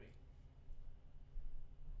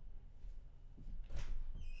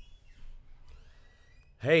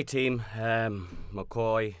Hey team,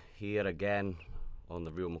 McCoy here again on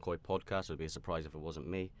the Real McCoy podcast. It would be a surprise if it wasn't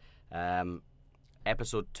me.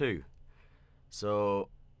 Episode 2. So,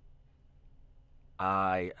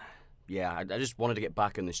 I just wanted to get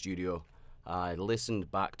back in the studio. I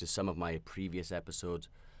listened back to some of my previous episodes,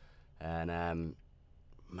 and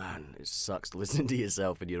man, it sucks listening to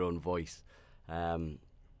yourself in your own voice.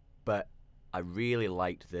 But I really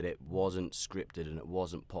liked that it wasn't scripted and it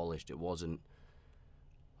wasn't polished. It wasn't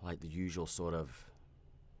like the usual sort of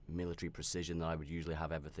military precision that I would usually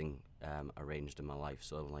have everything arranged in my life.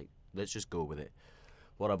 So I'm like, let's just go with it.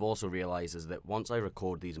 What I've also realised is that once I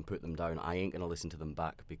record these and put them down, I ain't going to listen to them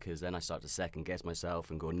back, because then I start to second guess myself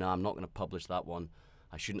and go, nah, I'm not going to publish that one.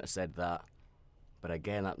 I shouldn't have said that. But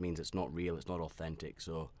again, that means it's not real, it's not authentic.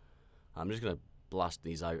 So I'm just going to blast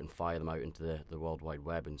these out and fire them out into the World Wide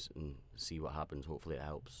Web and see what happens. Hopefully it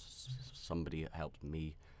helps somebody. It helps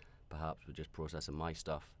me, perhaps, with just processing my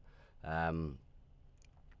stuff.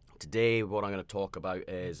 Today, what I'm going to talk about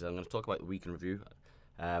is I'm going to talk about the week in review.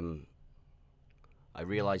 I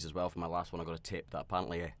realised as well from my last one, I got a tip that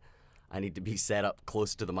apparently I need to be set up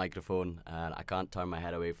close to the microphone, and I can't turn my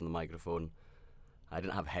head away from the microphone. I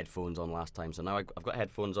didn't have headphones on last time, so now I've got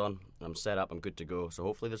headphones on. I'm set up. I'm good to go. So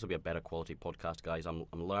hopefully this will be a better quality podcast, guys. I'm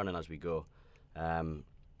learning as we go.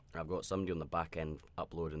 I've got somebody on the back end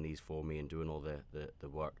uploading these for me and doing all the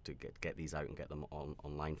work to get these out and get them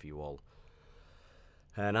online for you all.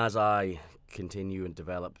 And as I continue and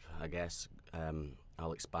develop, I guess,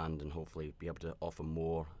 I'll expand and hopefully be able to offer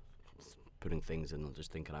more, putting things in and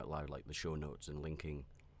just thinking out loud, like the show notes and linking.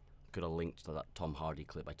 Could have linked to that Tom Hardy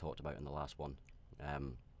clip I talked about in the last one.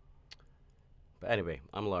 But anyway,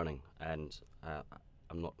 I'm learning, and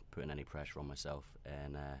I'm not putting any pressure on myself,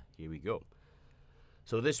 and here we go.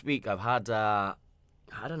 So this week I've had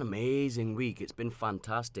an amazing week. It's been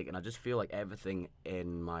fantastic, and I just feel like everything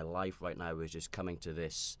in my life right now is just coming to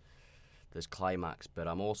this climax. But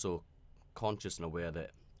I'm also conscious and aware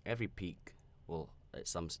that every peak will, at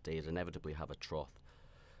some stage, inevitably have a trough.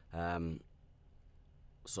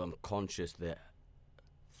 So I'm conscious that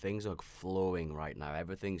things are flowing right now.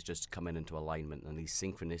 Everything's just coming into alignment, and these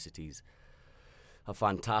synchronicities are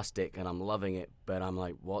fantastic, and I'm loving it. But I'm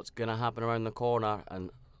like, what's gonna happen around the corner?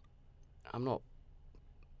 And I'm not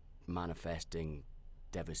manifesting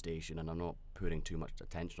devastation, and I'm not putting too much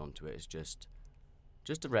attention onto it. It's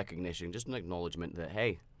just a recognition, just an acknowledgement that,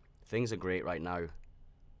 hey, things are great right now.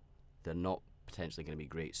 They're not potentially going to be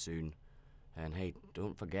great soon. And hey,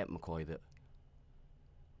 don't forget, McCoy, that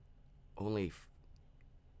only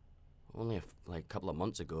a couple of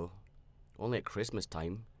months ago, only at Christmas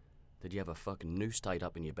time, did you have a fucking noose tied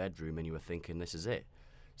up in your bedroom and you were thinking this is it.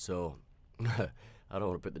 So I don't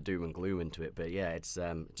want to put the doom and gloom into it, but yeah, it's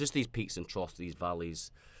just these peaks and troughs, these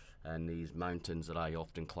valleys and these mountains that I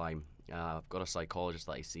often climb. I've got a psychologist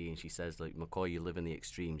that I see, and she says, like, McCoy, you live in the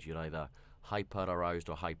extremes. You're either hyper-aroused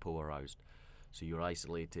or hypo-aroused. So you're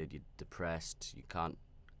isolated, you're depressed, you can't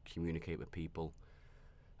communicate with people.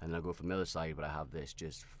 And then I go from the other side where I have this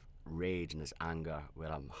just rage and this anger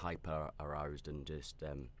where I'm hyper-aroused, and just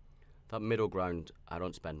that middle ground, I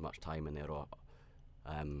don't spend much time in there. Or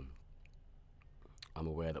I'm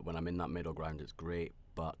aware that when I'm in that middle ground, it's great,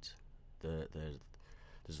 but there's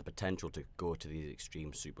the potential to go to these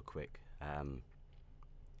extremes super quick. Man,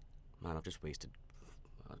 I've just wasted,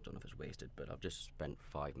 I don't know if it's wasted, but I've just spent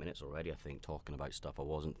 5 minutes already, I think, talking about stuff I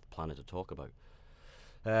wasn't planning to talk about.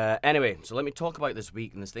 Anyway, so let me talk about this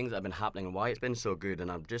week and the things that have been happening and why it's been so good.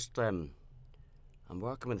 And I'm just, I'm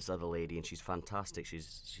working with this other lady, and she's fantastic.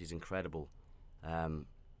 She's incredible.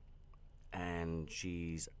 And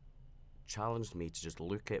she's challenged me to just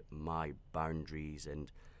look at my boundaries and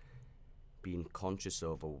being conscious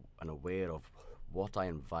of and aware of what I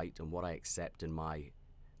invite and what I accept in my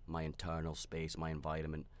internal space, my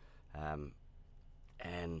environment.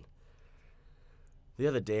 And the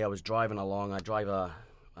other day I was driving along. I drive a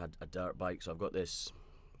dirt bike, so I've got this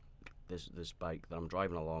bike that I'm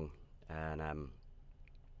driving along, and I'm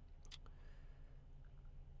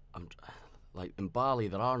like, in Bali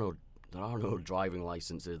there are no driving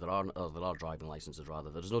licenses. There are driving licenses rather.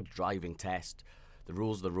 There's no driving test. The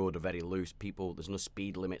rules of the road are very loose. There's no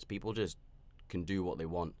speed limits. People just can do what they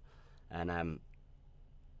want. And I'm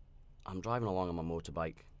driving along on my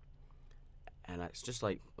motorbike, and it's just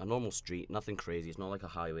like a normal street, nothing crazy. It's not like a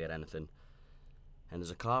highway or anything. And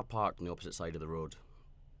there's a car parked on the opposite side of the road.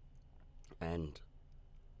 And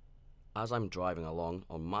as I'm driving along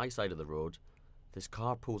on my side of the road, this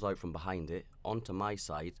car pulls out from behind it onto my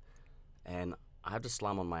side, and I have to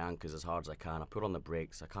slam on my anchors as hard as I can. I put on the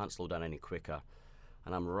brakes. I can't slow down any quicker.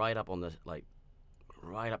 And I'm right up in the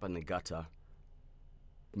gutter.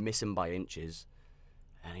 miss him by inches,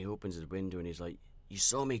 and he opens his window and he's like, "You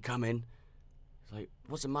saw me coming." It's like,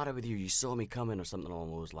 "What's the matter with you? You saw me coming," or something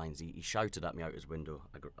along those lines. He shouted at me out his window,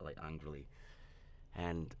 like angrily,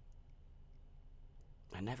 and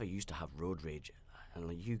I never used to have road rage. And in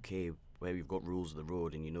the UK, where we've got rules of the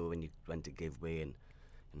road, and you know when to give way, and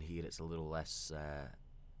here it's a little less.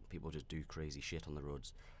 People just do crazy shit on the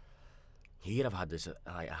roads. Here I've had this.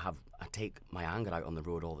 I take my anger out on the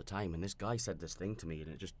road all the time, and this guy said this thing to me,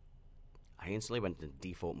 and I instantly went into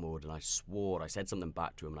default mode, and I swore. I said something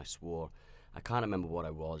back to him, and I swore. I can't remember what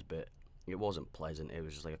I was, but it wasn't pleasant. It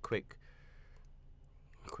was just like a quick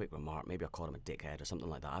remark. Maybe I called him a dickhead or something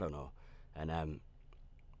like that. I don't know. And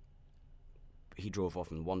he drove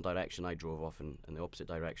off in one direction. I drove off in the opposite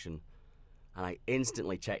direction, and I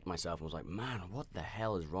instantly checked myself and was like, "Man, what the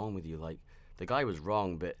hell is wrong with you?" Like, the guy was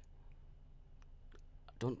wrong, but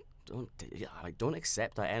don't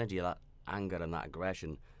accept that energy, that anger and that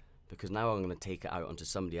aggression, because now I'm going to take it out onto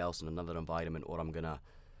somebody else in another environment, or I'm going to,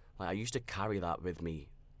 like, I used to carry that with me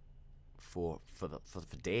for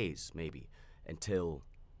days, maybe, until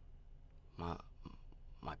my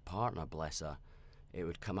partner, bless her, it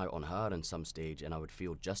would come out on her in some stage, and I would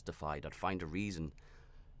feel justified. I'd find a reason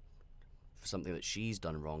for something that she's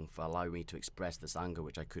done wrong for allowing me to express this anger,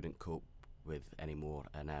 which I couldn't cope with anymore.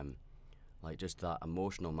 And like, just that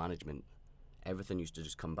emotional management, everything used to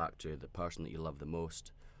just come back to the person that you love the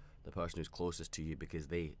most, the person who's closest to you, because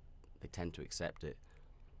they tend to accept it.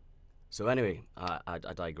 So anyway, I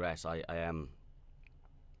digress. I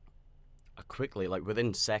quickly, like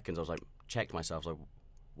within seconds, I was like, checked myself, like,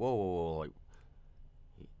 whoa, like,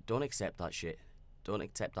 don't accept that shit, don't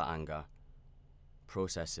accept that anger,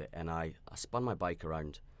 process it. And I spun my bike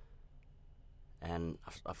around, and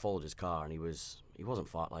I followed his car, and he wasn't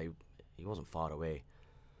far away.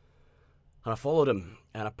 And I followed him,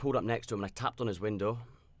 and I pulled up next to him, and I tapped on his window,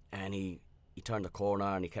 and he turned the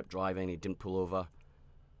corner, and he kept driving. He didn't pull over,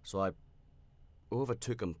 so I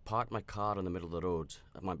overtook him, parked my car in the middle of the road,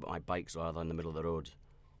 my bike's rather, in the middle of the road.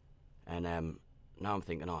 And now I'm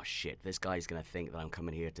thinking, oh shit, this guy's gonna think that I'm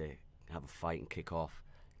coming here to have a fight and kick off,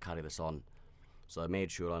 carry this on. So I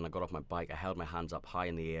made sure, and I got off my bike, I held my hands up high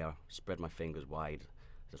in the air, spread my fingers wide,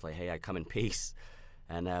 just like, hey, I come in peace.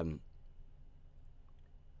 And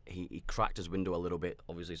he cracked his window a little bit,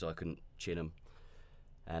 obviously, so I couldn't chin him.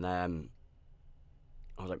 And I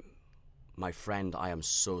was like, my friend, I am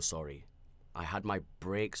so sorry. I had my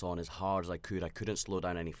brakes on as hard as I could. I couldn't slow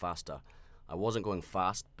down any faster. I wasn't going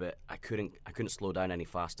fast, but I couldn't slow down any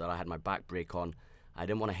faster. I had my back brake on. I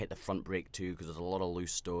didn't want to hit the front brake too, because there's a lot of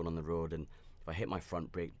loose stone on the road, and if I hit my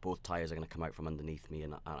front brake, both tyres are going to come out from underneath me,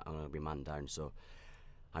 and I'm going to be man down. So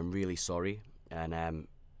I'm really sorry. And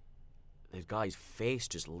the guy's face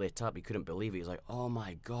just lit up. He couldn't believe it. He's like, "Oh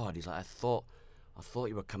my God." He's like, I thought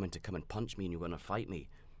you were coming to come and punch me, and you were going to fight me.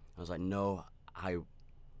 I was like, no, I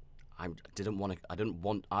didn't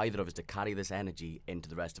want either of us to carry this energy into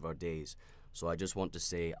the rest of our days. So I just want to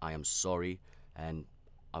say I am sorry, and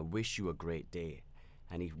I wish you a great day.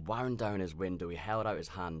 And he wound down his window, he held out his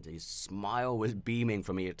hand, his smile was beaming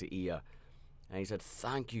from ear to ear. And he said,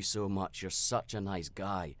 "Thank you so much, you're such a nice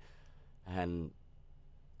guy." And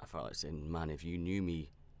I felt like saying, man, if you knew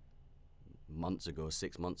me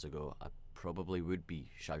 6 months ago, I probably would be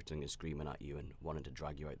shouting and screaming at you and wanting to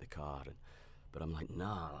drag you out the car. But I'm like,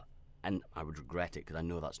 nah. And I would regret it, because I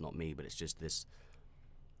know that's not me, but it's just this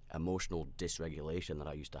emotional dysregulation that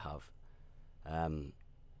I used to have.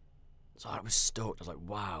 So I was stoked. I was like,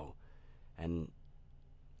 wow. And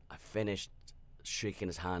I finished shaking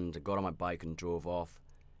his hand, I got on my bike and drove off,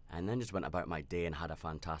 and then just went about my day and had a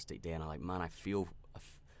fantastic day. And I'm like, man, I feel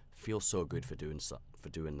so good for doing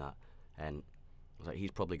that. And I was like,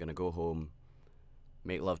 he's probably going to go home,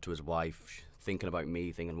 make love to his wife, thinking about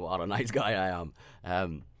me, thinking what a nice guy I am.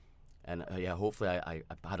 And yeah, hopefully I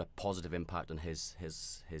had a positive impact on his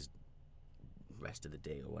rest of the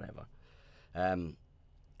day or whatever. And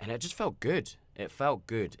it just felt good. It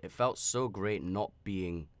felt so great not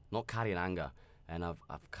carrying anger. And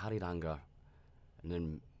I've carried anger and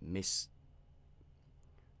then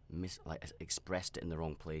expressed it in the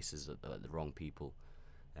wrong places at the wrong people.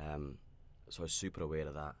 So I was super aware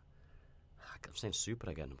of that. I'm saying super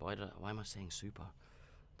again. Why am I saying super?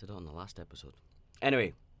 I did it on the last episode.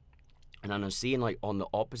 Anyway, and then I'm seeing, like, on the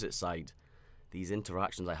opposite side, these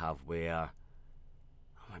interactions I have where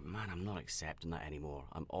I'm like, man, I'm not accepting that anymore.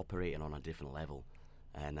 I'm operating on a different level.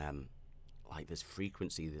 And like this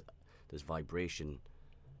frequency, this vibration,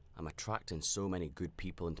 I'm attracting so many good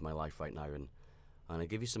people into my life right now. And I'll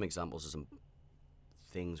give you some examples of some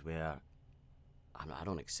things where I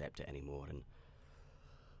don't accept it anymore. And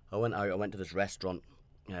I went to this restaurant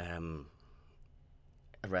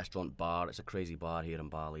a restaurant bar. It's a crazy bar here in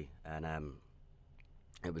Bali, and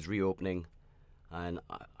it was reopening, and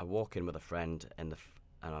I walk in with a friend, and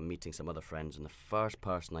I'm meeting some other friends, and the first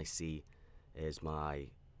person I see is my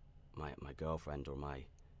girlfriend, or my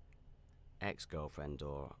ex-girlfriend,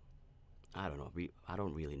 or I don't know. I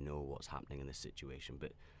don't really know what's happening in this situation,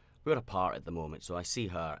 but we're apart at the moment. So I see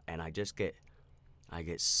her, and I get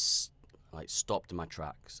like stopped in my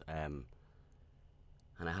tracks, and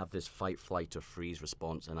I have this fight, flight, or freeze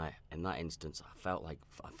response. And in that instance, I felt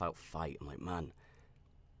fight. I'm like, man,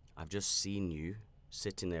 I've just seen you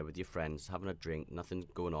sitting there with your friends, having a drink, nothing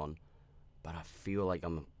going on, but I feel like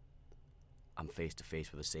I'm face to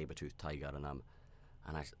face with a saber-toothed tiger, and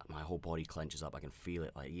my whole body clenches up. I can feel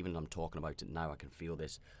it. Like, even as I'm talking about it now, I can feel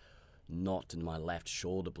this knot in my left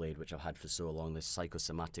shoulder blade, which I've had for so long, this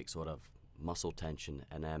psychosomatic sort of muscle tension,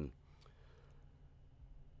 and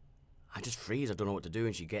I just freeze. I don't know what to do,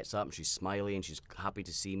 and she gets up, and she's smiley, and she's happy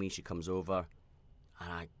to see me. She comes over,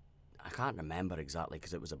 and I can't remember exactly,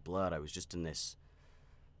 because it was a blur. I was just in this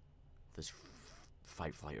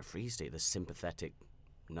fight, flight, or freeze state, this sympathetic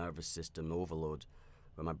nervous system overload,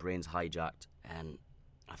 where my brain's hijacked, and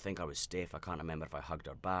I think I was stiff. I can't remember if I hugged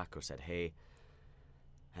her back or said hey,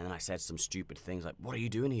 and then I said some stupid things like, "What are you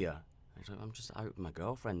doing here?" I was like, "I'm just out with my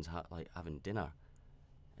girlfriend's having dinner."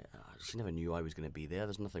 She never knew I was going to be there.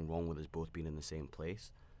 There's nothing wrong with us both being in the same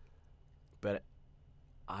place, but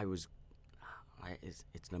it's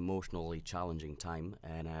an emotionally challenging time,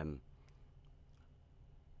 and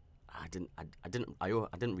I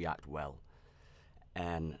didn't react well,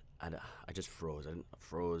 and I just froze. I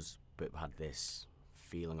froze, but had this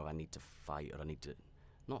feeling of I need to fight, or I need to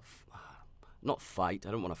not fight.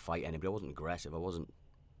 I don't want to fight anybody. I wasn't aggressive. I wasn't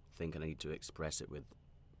thinking I need to express it with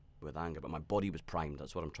anger, but my body was primed.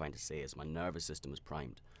 That's what I'm trying to say, is my nervous system was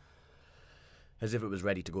primed, as if it was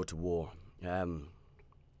ready to go to war.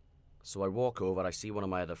 So I walk over, I see one of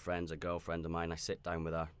my other friends, a girlfriend of mine, I sit down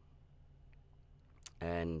with her,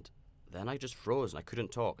 and then I just froze, and I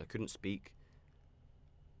couldn't talk, I couldn't speak.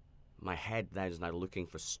 My head now is now looking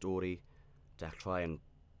for story to try and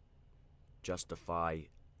justify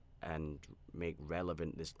and make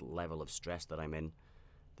relevant this level of stress that I'm in,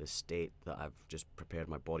 the state that I've just prepared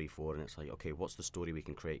my body for. And it's like, okay, what's the story we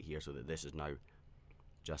can create here so that this is now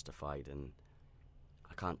justified? And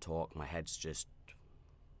I can't talk. My head's just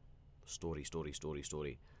story.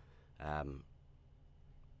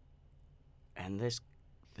 And this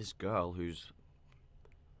girl, who's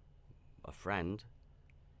a friend,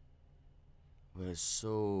 was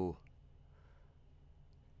so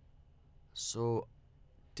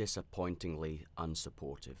disappointingly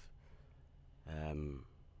unsupportive.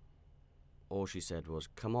 All she said was,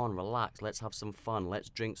 "Come on, relax, let's have some fun, let's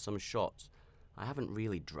drink some shots." I haven't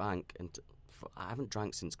really drank, I haven't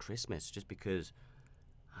drank since Christmas, just because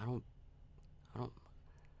I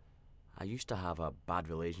used to have a bad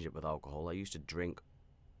relationship with alcohol. I used to drink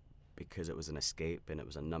because it was an escape and it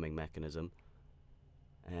was a numbing mechanism.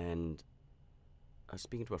 And I was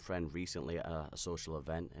speaking to a friend recently at a social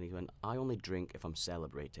event, and he went, "I only drink if I'm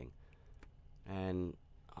celebrating." And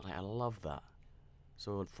I love that.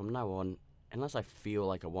 So from now on, unless I feel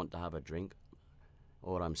like I want to have a drink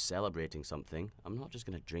or I'm celebrating something, I'm not just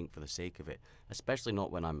going to drink for the sake of it, especially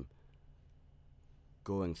not when I'm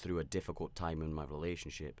going through a difficult time in my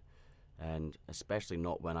relationship, and especially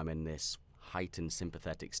not when I'm in this heightened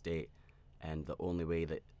sympathetic state, and the only way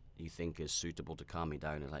that you think is suitable to calm me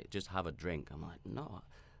down is like, just have a drink. I'm like, no,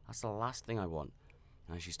 that's the last thing I want.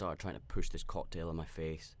 And she started trying to push this cocktail in my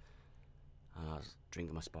face, and I was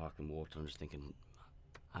drinking my sparkling water, and I'm just thinking,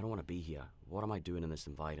 I don't want to be here. What am I doing in this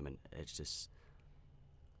environment? It's just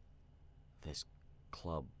this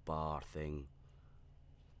club bar thing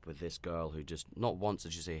with this girl who just, not once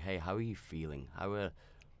did she say, "Hey, how are you feeling? How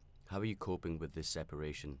are you coping with this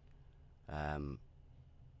separation?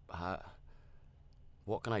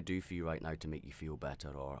 What can I do for you right now to make you feel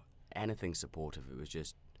better?" or anything supportive. It was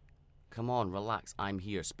just, "Come on, relax, I'm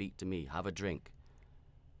here, speak to me, have a drink."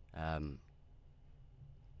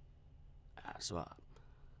 So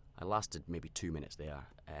I lasted maybe 2 minutes there,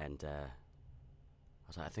 and I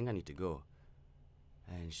was like, "I think I need to go."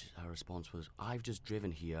 And her response was, "I've just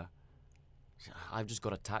driven here. I've just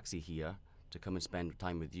got a taxi here to come and spend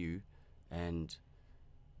time with you, and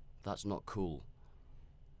that's not cool."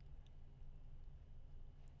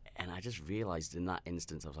 And I just realized in that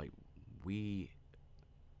instance, I was like,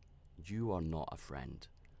 you are not a friend.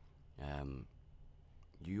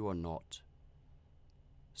 You are not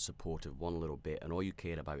supportive one little bit, and all you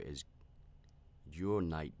care about is your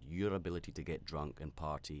night, your ability to get drunk and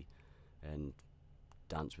party and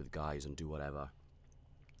dance with guys and do whatever.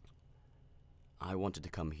 I wanted to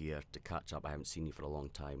come here to catch up. I haven't seen you for a long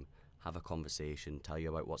time. Have a conversation, tell you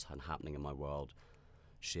about what's happening in my world,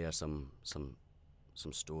 share some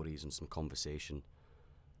stories and some conversation.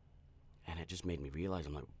 And it just made me realize,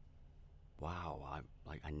 I'm like, wow,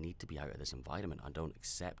 I need to be out of this environment. I don't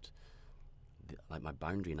accept, my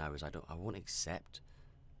boundary now is I won't accept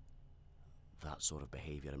that sort of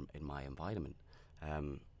behaviour in my environment.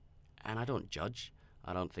 And I don't judge.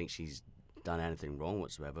 I don't think she's done anything wrong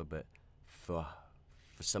whatsoever, but for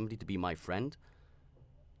somebody to be my friend,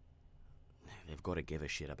 they've got to give a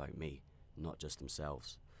shit about me, not just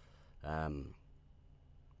themselves. And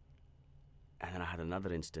then I had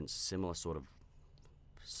another instance, similar sort of,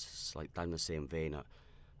 like down the same vein.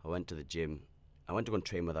 I went to the gym. I went to go and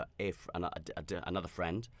train with another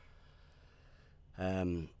friend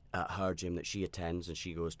at her gym that she attends and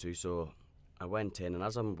she goes to. So I went in, and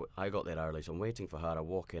as I got there early, so I'm waiting for her. I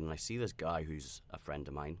walk in and I see this guy who's a friend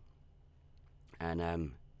of mine,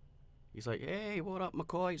 and he's like, "Hey, what up,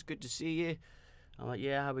 McCoy? It's good to see you." I'm like,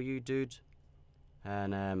 "Yeah, how are you, dude?"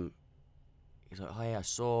 And he's like, "Hey, I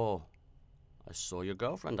saw your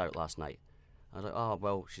girlfriend out last night." I was like, "Oh,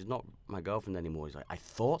 well, she's not my girlfriend anymore." He's like, "I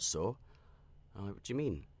thought so." I'm like, "What do you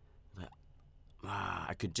mean?" He's like,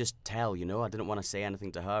 I could just tell, I didn't want to say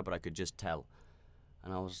anything to her, but I could just tell.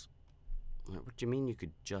 And I was like, "What do you mean you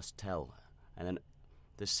could just tell?" And then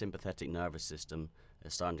this sympathetic nervous system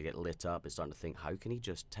is starting to get lit up. It's starting to think, how can he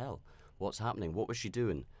just tell? What's happening? What was she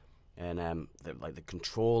doing? And the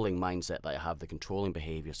controlling mindset that I have, the controlling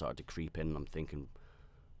behaviour started to creep in. And I'm thinking,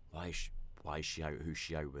 why is she out? Who's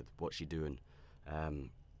she out with? What's she doing?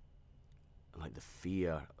 Like the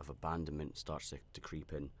fear of abandonment starts to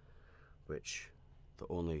creep in, which the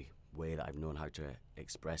only way that I've known how to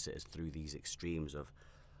express it is through these extremes of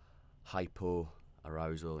hypo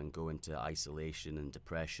arousal and go into isolation and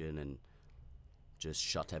depression and just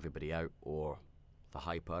shut everybody out, or the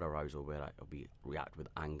hyper arousal where I'll react with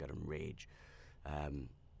anger and rage,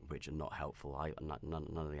 which are not helpful.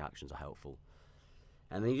 None of the actions are helpful.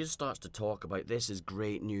 And then he just starts to talk about, "This is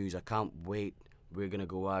great news. I can't wait. We're going to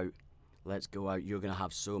go out. Let's go out. You're going to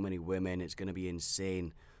have so many women. It's going to be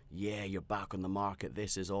insane. Yeah, you're back on the market.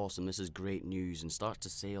 This is awesome. This is great news." And starts to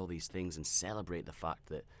say all these things and celebrate the fact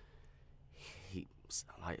that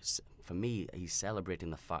for me, he's celebrating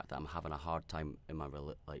the fact that I'm having a hard time in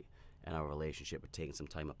our relationship with taking some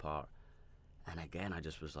time apart. And again, I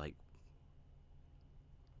just was like,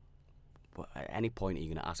 at any point are you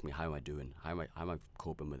going to ask me how am I doing? How am I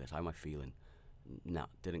coping with this? How am I feeling? Nah,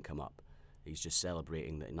 didn't come up. He's just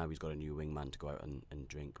celebrating that now he's got a new wingman to go out and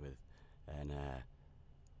drink with. And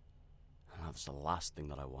that's the last thing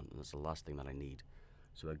that I want, and that's the last thing that I need.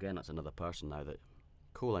 So again, that's another person now that,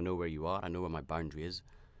 cool, I know where you are, I know where my boundary is,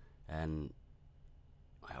 and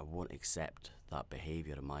I won't accept that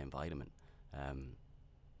behaviour in my environment,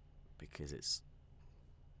 because it's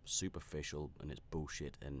superficial and it's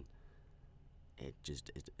bullshit, and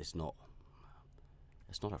it's not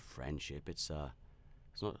a friendship. It's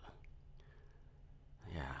not.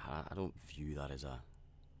 Yeah, I don't view that as a.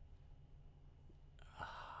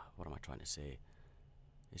 What am I trying to say?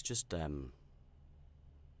 It's just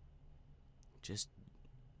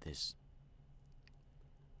this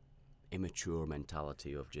immature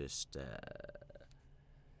mentality of just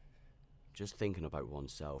thinking about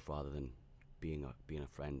oneself rather than being a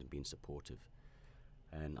friend and being supportive.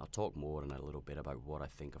 And I'll talk more in a little bit about what I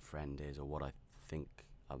think a friend is, or what I think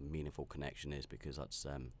a meaningful connection is, because that's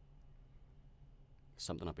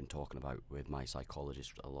something I've been talking about with my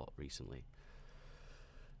psychologist a lot recently.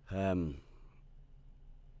 And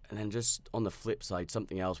then just on the flip side,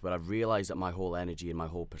 something else where I've realised that my whole energy and my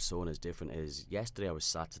whole persona is different is, yesterday I was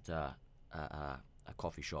sat at a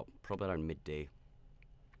coffee shop, probably around midday.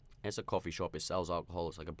 It's a coffee shop, it sells alcohol,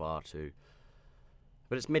 it's like a bar too.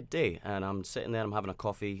 But it's midday, and I'm sitting there, I'm having a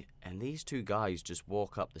coffee, and these two guys just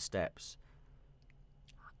walk up the steps,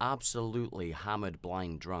 absolutely hammered,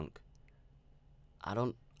 blind, drunk.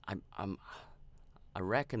 I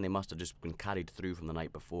reckon they must have just been carried through from the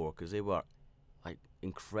night before, because they were like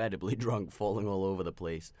incredibly drunk, falling all over the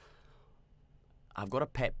place. I've got a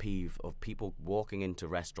pet peeve of people walking into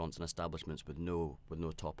restaurants and establishments with no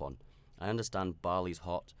top on. I understand Bali's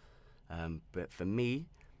hot, but for me,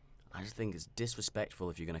 I just think it's disrespectful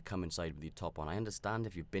if you're going to come inside with your top on. I understand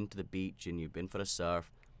if you've been to the beach and you've been for a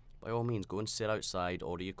surf, by all means go and sit outside,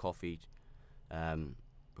 order your coffee. But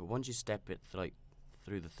once you step it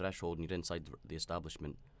through the threshold and you're inside the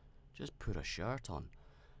establishment, just put a shirt on.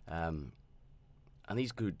 And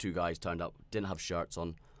these two guys turned up, didn't have shirts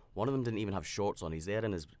on. One of them didn't even have shorts on. He's there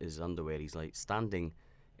in his underwear. He's like standing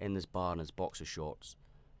in this bar in his boxer shorts.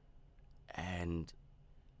 And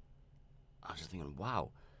I was just thinking,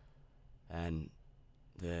 wow. And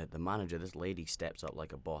the manager, this lady, steps up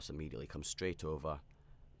like a boss immediately, comes straight over.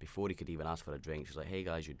 Before he could even ask for a drink, she's like, hey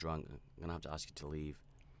guys, you're drunk, I'm going to have to ask you to leave.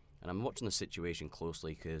 And I'm watching the situation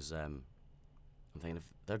closely because I'm thinking, if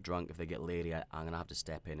they're drunk, if they get lady, I'm going to have to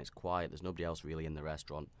step in. It's quiet, there's nobody else really in the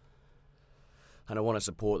restaurant. And I want to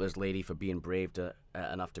support this lady for being brave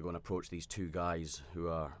enough to go and approach these two guys who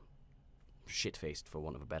are shit-faced, for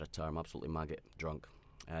want of a better term, absolutely maggot drunk.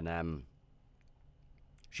 And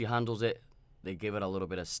she handles it. They give it a little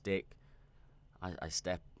bit of stick. I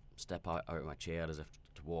step out of my chair as if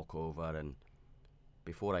to walk over, and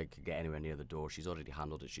before I could get anywhere near the door, she's already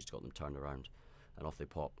handled it. She's got them turned around, and off they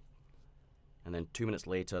pop. And then 2 minutes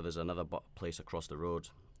later, there's another place across the road.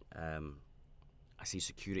 I see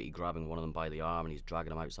security grabbing one of them by the arm, and he's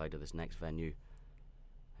dragging him outside of this next venue.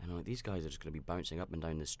 And I'm like, these guys are just going to be bouncing up and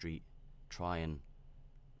down the street, trying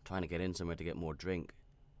to get in somewhere to get more drink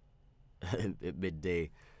at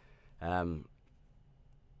midday. And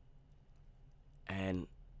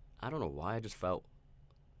I don't know why, I felt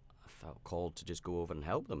called to just go over and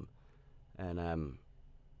help them. And I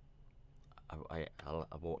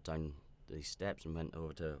walked down these steps and went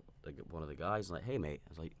over to one of the guys and like, hey mate, I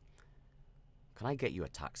was like, can I get you a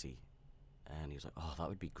taxi? And he was like, oh, that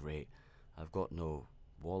would be great. I've got no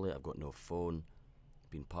wallet, I've got no phone,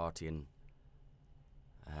 been partying.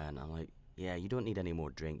 And I'm like, yeah, you don't need any more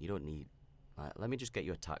drink, you don't need, let me just get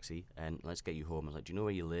you a taxi and let's get you home. I was like, do you know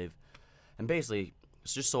where you live? And basically,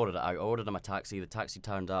 it's just sorted it out. I ordered him a taxi, the taxi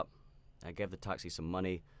turned up, I gave the taxi some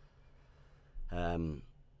money. And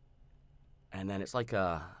then it's like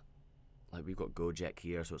we've got Gojek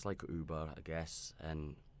here, so it's like Uber, I guess.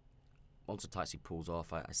 And once the taxi pulls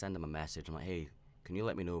off, I send him a message. I'm like, hey, can you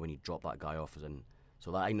let me know when you drop that guy off, and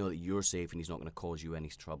so that I know that you're safe and he's not going to cause you any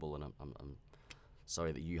trouble, and I'm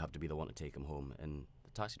sorry that you have to be the one to take him home. And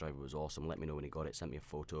the taxi driver was awesome, let me know when he got it, sent me a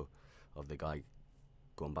photo of the guy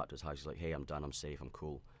going back to his house. He's like, hey, I'm done, I'm safe, I'm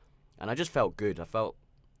cool. And I just felt good. I felt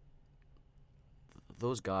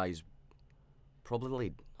those guys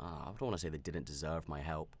probably, I don't want to say they didn't deserve my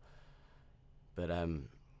help, but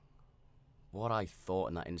what I thought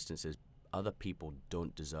in that instance is other people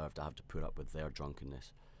don't deserve to have to put up with their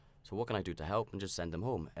drunkenness. So what can I do to help? And just send them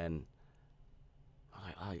home. And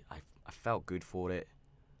I felt good for it.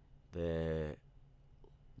 The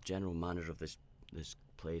general manager of this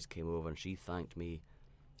place came over and she thanked me.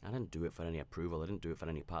 I didn't do it for any approval. I didn't do it for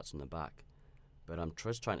any pats on the back. But I'm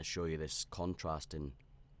just trying to show you this contrast in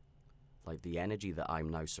like the energy that I'm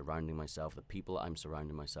now surrounding myself, the people that I'm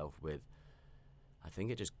surrounding myself with. I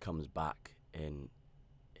think it just comes back in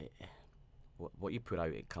what you put out,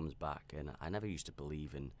 it comes back. And I never used to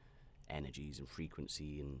believe in energies and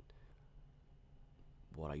frequency and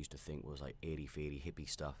what I used to think was like airy-fairy hippie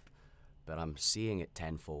stuff, but I'm seeing it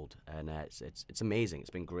tenfold, and it's amazing. It's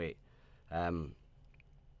been great. I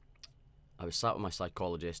was sat with my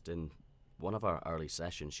psychologist in one of our early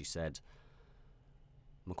sessions. She said,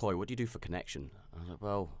 McCoy, what do you do for connection? I was like,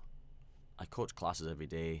 well, I coach classes every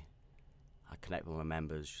day, I connect with my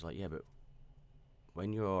members. She's like, yeah, but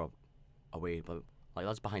when you're away, like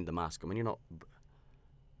that's behind the mask, and when you're not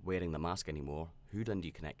wearing the mask anymore, who then do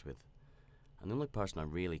you connect with? And the only person I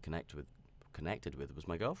really connected with was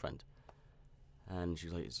my girlfriend. And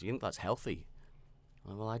she's like, so you think that's healthy?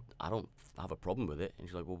 I'm like, well, I don't have a problem with it. And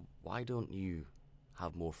she's like, well, why don't you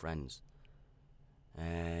have more friends?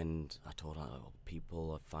 And I told her, well,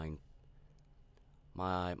 people, I find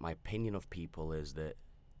my opinion of people is that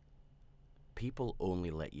people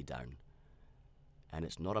only let you down. And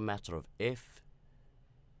it's not a matter of if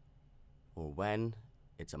or when,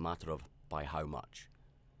 it's a matter of by how much.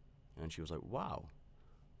 And she was like, wow,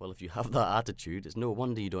 well, if you have that attitude, it's no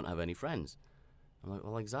wonder you don't have any friends. I'm like,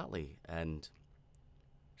 well, exactly. And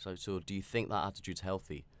so do you think that attitude's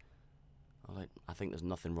healthy? I'm like, I think there's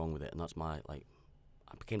nothing wrong with it. And that's I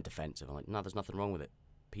became defensive. I'm like, no, there's nothing wrong with it.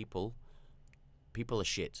 People are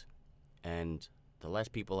shit. And the less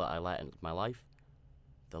people that I let into my life,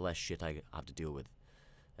 the less shit I have to deal with.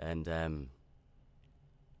 And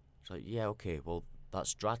it's like, yeah, okay, well, that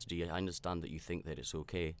strategy, I understand that you think that it's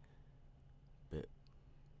okay, but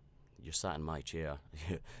you're sat in my chair,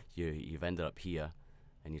 you've ended up here,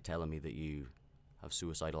 and you're telling me that you have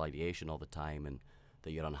suicidal ideation all the time, and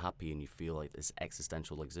that you're unhappy, and you feel like this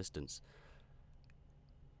existential existence.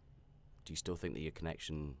 Do you still think that your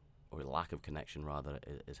connection, or lack of connection rather,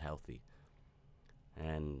 is healthy?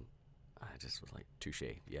 And I just was like, touche,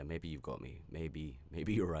 yeah, maybe you've got me, maybe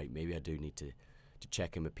you're right, maybe I do need to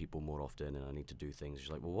check in with people more often, and I need to do things.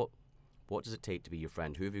 She's like, well, what does it take to be your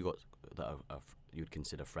friend? Who have you got that you'd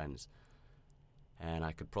consider friends? And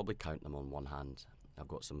I could probably count them on one hand. I've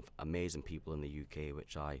got some amazing people in the UK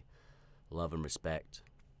which I love and respect.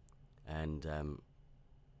 And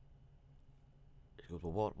she goes,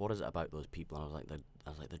 well, what is it about those people? And I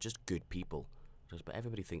was like, they're just good people. She goes, but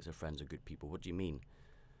everybody thinks their friends are good people. What do you mean?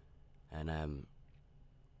 And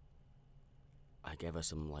I gave her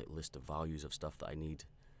some like list of values of stuff that I need.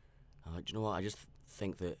 I'm like, do you know what? I just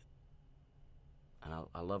think that, and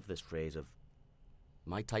I love this phrase of,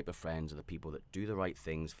 my type of friends are the people that do the right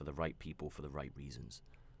things for the right people for the right reasons.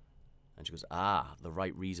 And she goes, the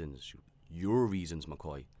right reasons. Your reasons,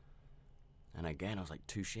 McCoy. And again, I was like,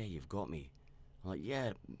 touche, you've got me. I'm like,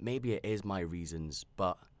 yeah, maybe it is my reasons,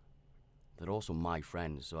 but they're also my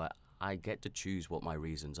friends, so I get to choose what my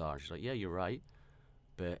reasons are. She's like, yeah, you're right,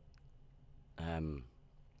 but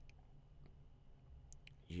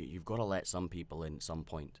you've got to let some people in at some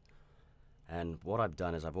point. And what I've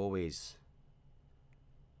done in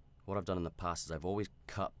the past is I've always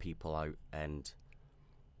cut people out, and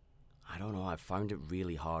I don't know, I've found it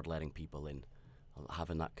really hard letting people in,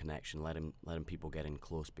 having that connection, letting people get in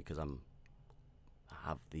close, because I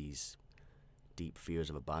have these deep fears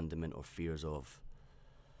of abandonment or fears of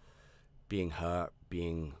being hurt,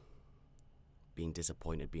 being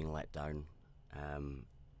disappointed, being let down, and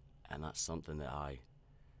that's something that I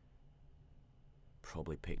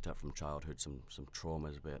probably picked up from childhood, some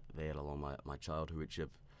traumas there along my childhood, which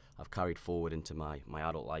I've carried forward into my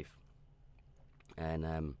adult life.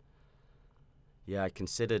 And I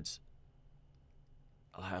considered,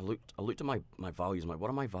 I looked at my values. I'm like, what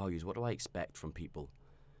are my values? What do I expect from people?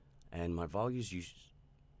 And my values use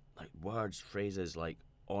like words, phrases like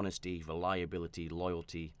honesty, reliability,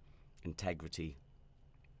 loyalty, integrity.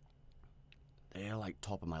 They're like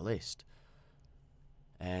top of my list.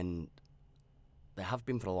 And they have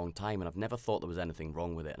been for a long time, and I've never thought there was anything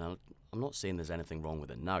wrong with it. And I'm not saying there's anything wrong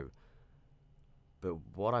with it now. But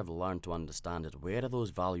what I've learned to understand is, where are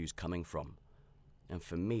those values coming from? And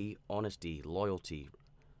for me, honesty, loyalty,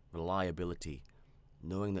 reliability,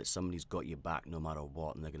 knowing that somebody's got your back no matter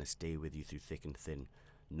what, and they're going to stay with you through thick and thin,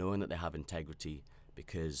 knowing that they have integrity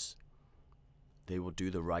because they will do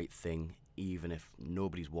the right thing even if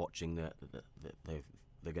nobody's watching, they're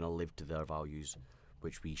going to live to their values,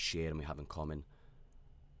 which we share and we have in common.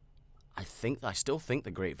 I still think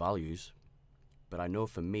they're great values, but I know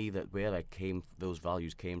for me that where those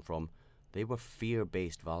values came from, they were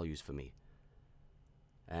fear-based values for me.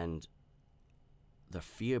 And they're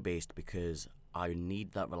fear-based because I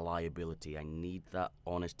need that reliability, I need that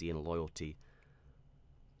honesty and loyalty,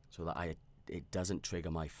 so that it doesn't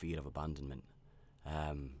trigger my fear of abandonment.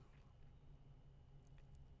 And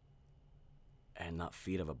that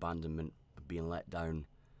fear of abandonment, being let down,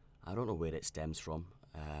 I don't know where it stems from.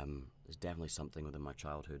 There's definitely something within my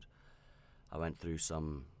childhood. I went through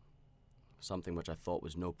something which I thought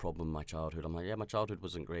was no problem in my childhood. I'm like, yeah, my childhood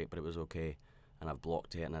wasn't great, but it was okay. And I've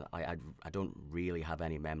blocked it, and I don't really have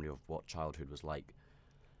any memory of what childhood was like.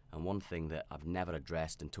 And one thing that I've never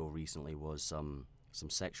addressed until recently was some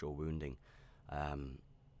sexual wounding.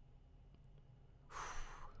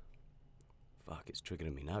 Fuck, it's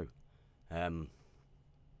triggering me now. And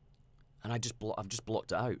I've just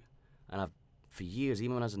blocked it out. And for years,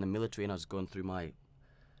 even when I was in the military and I was going through my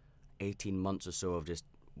 18 months or so of just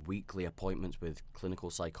weekly appointments with clinical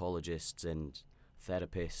psychologists and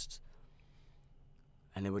therapists,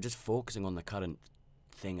 and they were just focusing on the current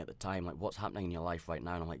thing at the time, like what's happening in your life right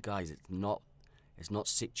now. And I'm like, guys, it's not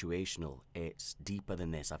situational. It's deeper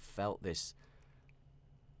than this. I've felt this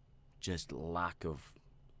just lack of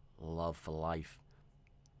love for life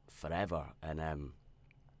forever. And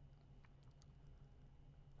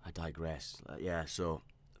I digress. So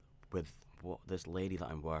with this lady that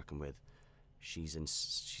I'm working with, she's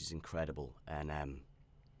incredible, and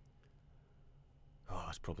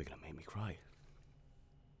it's probably gonna make me cry.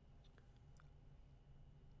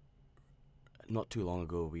 Not too long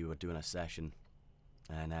ago, we were doing a session,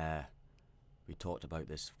 and we talked about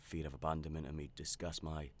this fear of abandonment, and we discussed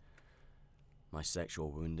my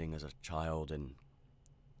sexual wounding as a child. And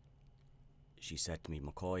she said to me,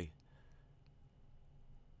 McCoy,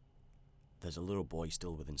 there's a little boy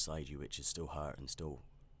still within inside you which is still hurt and still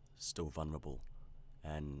vulnerable,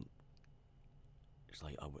 and it's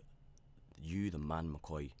like, you, the man,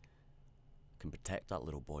 McCoy, can protect that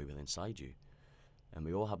little boy within inside you. And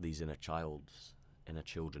we all have these inner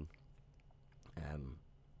children. And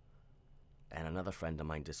another friend of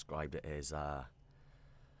mine described it as I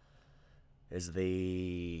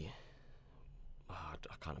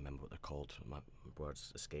can't remember what they're called. My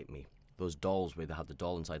words escape me. Those dolls where they have the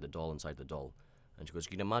doll inside the doll inside the doll. And she goes,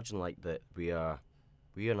 you can imagine like that we are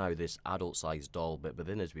now this adult-sized doll, but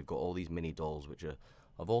within us we've got all these mini dolls which are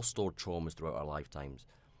have all stored traumas throughout our lifetimes.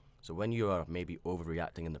 So when you are maybe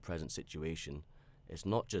overreacting in the present situation, it's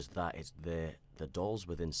not just that, it's the dolls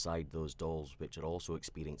within inside those dolls which are also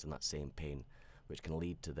experiencing that same pain, which can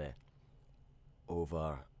lead to the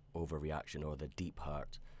overreaction or the deep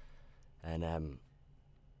hurt. And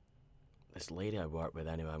this lady I work with,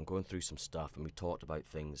 anyway, I'm going through some stuff, and we talked about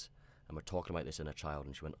things, and we're talking about this inner child,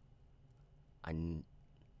 and she went, I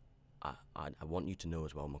want you to know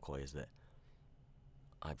as well, McCoy, is that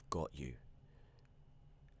I've got you.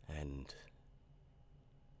 And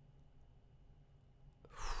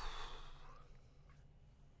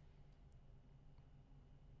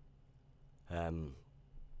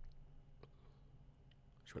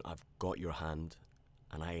she went, I've got your hand,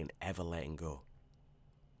 and I ain't ever letting go.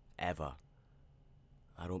 Ever.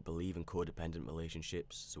 I don't believe in codependent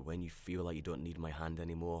relationships, so when you feel like you don't need my hand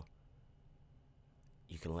anymore,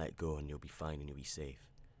 you can let go and you'll be fine and you'll be safe.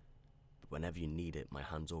 But whenever you need it, my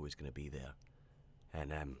hand's always going to be there.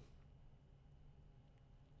 And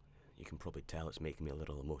you can probably tell it's making me a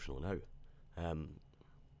little emotional now.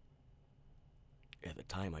 At the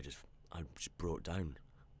time, I just broke down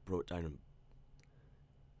and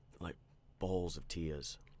like balls of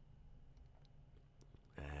tears.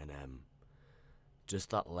 And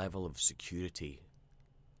just that level of security,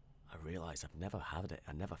 I realised I've never had it,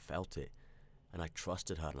 I never felt it, and I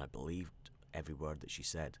trusted her and I believed every word that she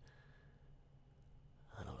said.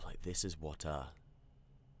 And I was like, this is what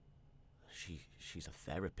she's a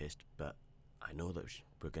therapist, but I know that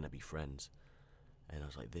we're going to be friends. And I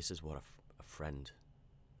was like, this is what a friend,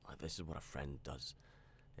 like this is what a friend does.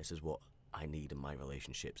 This is what I need in my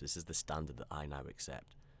relationships. This is the standard that I now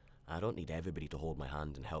accept. I don't need everybody to hold my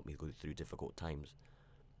hand and help me go through difficult times,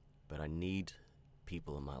 but I need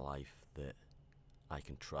people in my life that I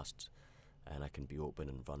can trust, and I can be open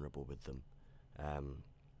and vulnerable with them,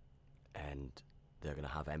 and they're going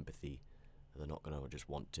to have empathy. They're not going to just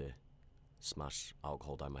want to smash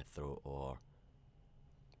alcohol down my throat or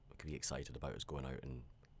be excited about us going out and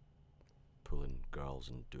pulling girls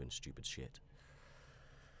and doing stupid shit.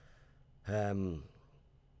 And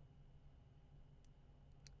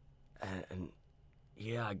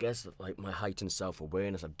yeah, I guess that, like, my heightened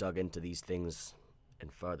self-awareness, I've dug into these things in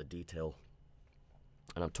further detail,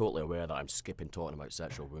 and I'm totally aware that I'm skipping talking about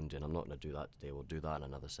sexual wounding. I'm not going to do that today. We'll do that in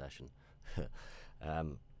another session.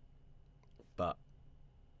 But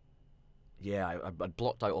yeah, I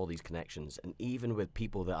blocked out all these connections, and even with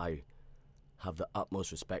people that I have the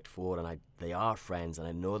utmost respect for, and they are friends, and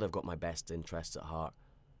I know they've got my best interests at heart,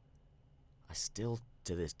 I still,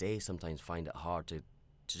 to this day, sometimes find it hard to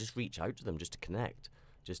just reach out to them, just to connect,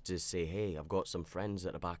 just to say, hey, I've got some friends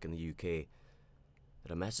that are back in the UK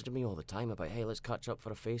that are messaging me all the time about, hey, let's catch up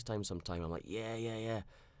for a FaceTime sometime. I'm like, yeah.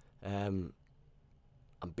 I'm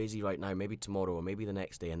busy right now, maybe tomorrow or maybe the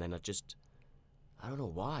next day, and then I don't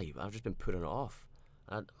know why, I've just been putting it off.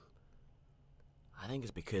 I think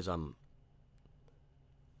it's because I'm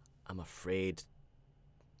afraid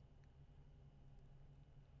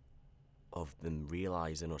of them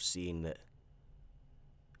realising or seeing that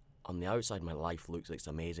on the outside my life looks like it's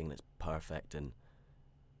amazing and it's perfect, and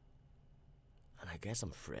I guess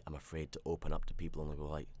I'm afraid to open up to people and go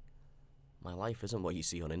like, my life isn't what you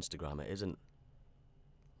see on Instagram. It isn't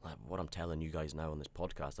like what I'm telling you guys now on this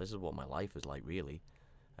podcast. This is what my life is like, really.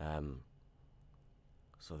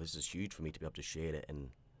 So this is huge for me to be able to share it, and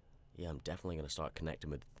yeah, I'm definitely going to start connecting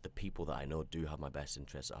with the people that I know do have my best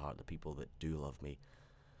interests at heart, the people that do love me.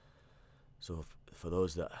 So for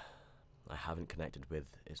those that I haven't connected with,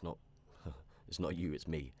 it's not you, it's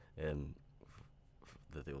me.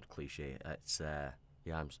 The old cliche. It's yeah,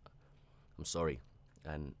 I'm sorry,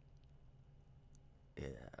 and yeah,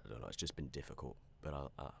 I don't know. It's just been difficult, but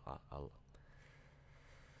I'll.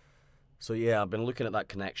 So yeah, I've been looking at that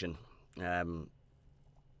connection, and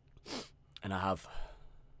I have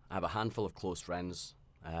a handful of close friends.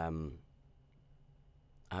 I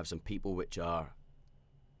have some people which are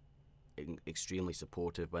extremely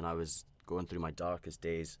supportive when I was going through my darkest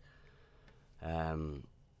days.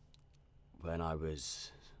 When I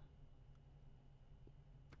was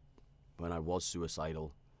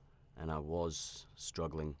suicidal and I was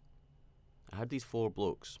struggling, I had these 4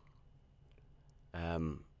 blokes,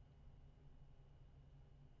 and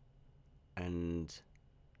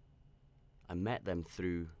I met them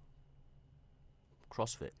through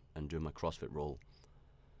CrossFit and doing my CrossFit role,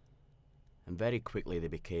 and very quickly they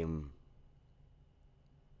became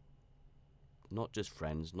not just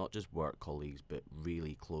friends, not just work colleagues, but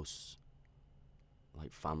really close,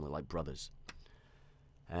 like family, like brothers.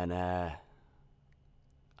 And I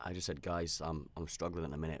just said, guys, I'm struggling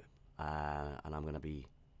at the minute, and I'm gonna be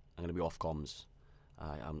off comms.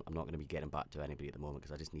 I'm not going to be getting back to anybody at the moment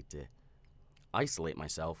because I just need to isolate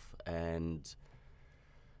myself, and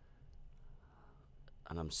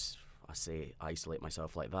I say isolate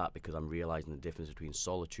myself like that because I'm realizing the difference between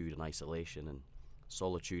solitude and isolation. And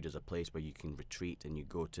solitude is a place where you can retreat and you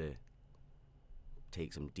go to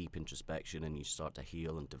take some deep introspection and you start to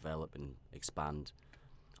heal and develop and expand.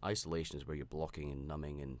 Isolation is where you're blocking and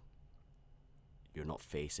numbing and you're not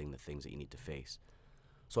facing the things that you need to face.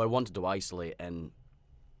 So I wanted to isolate, and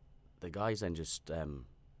the guys then just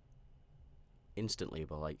instantly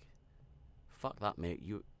were like, fuck that, mate,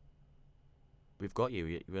 we've got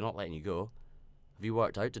you, we're not letting you go. Have you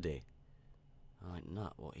worked out today? I'm like, nah,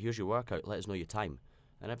 well, here's your workout, let us know your time.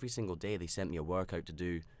 And every single day they sent me a workout to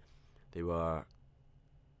do. They were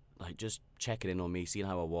like just checking in on me, seeing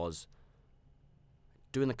how I was,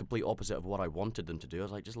 doing the complete opposite of what I wanted them to do. I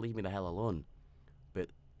was like, just leave me the hell alone. But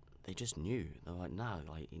they just knew. They were like, nah,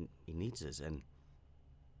 like he needs us, and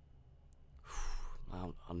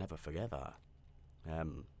I'll never forget that.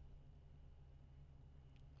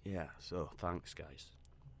 Yeah, so thanks, guys.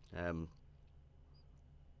 And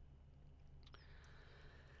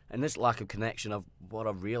this lack of connection, of what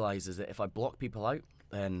I've realised is that if I block people out,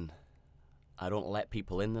 then I don't let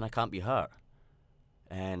people in, then I can't be hurt.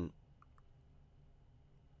 And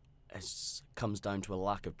it comes down to a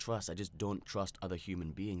lack of trust. I just don't trust other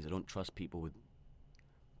human beings. I don't trust people with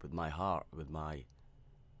my heart, I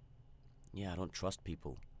don't trust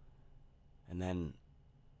people. And then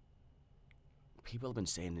people have been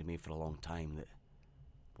saying to me for a long time that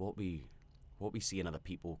what we see in other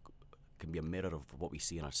people can be a mirror of what we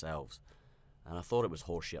see in ourselves. And I thought it was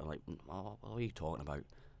horseshit. I'm like, what are you talking about?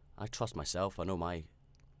 I trust myself. I know I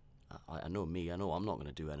know me. I know I'm not going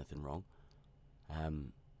to do anything wrong.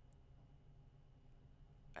 And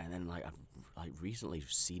then I've recently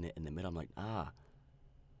seen it in the mirror. I'm like,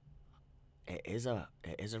 it is a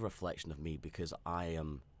reflection of me, because I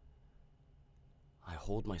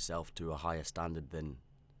hold myself to a higher standard than,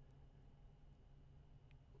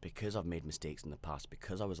 because I've made mistakes in the past,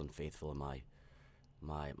 because I was unfaithful in my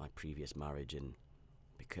previous marriage, and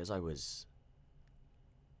because I've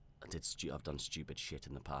done stupid shit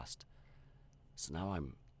in the past. So now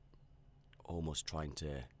I'm almost trying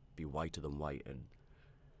to be whiter than white, and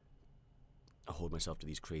I hold myself to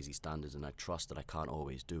these crazy standards, and I trust that I can't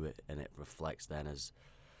always do it, and it reflects then as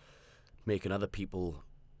making other people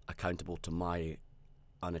accountable to my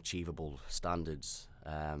unachievable standards.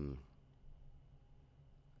 And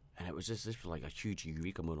it was just, this was like a huge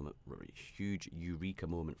eureka moment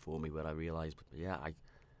for me, where I realised, I've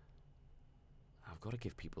got to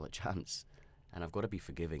give people a chance, and I've got to be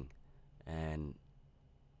forgiving. And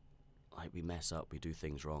like, we mess up, we do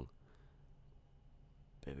things wrong,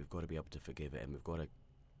 but we've got to be able to forgive it, and we've got to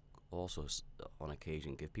also, on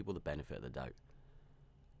occasion, give people the benefit of the doubt.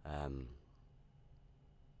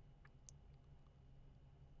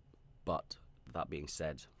 But that being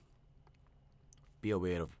said, being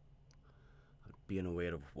aware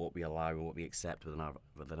of what we allow and what we accept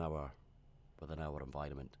within our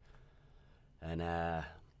environment. And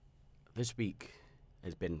this week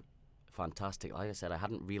has been fantastic. Like I said, I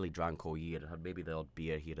hadn't really drank all year. I had maybe the odd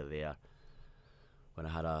beer here or there when I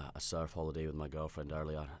had a surf holiday with my girlfriend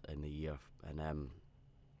earlier in the year. And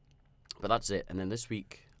but that's it. And then this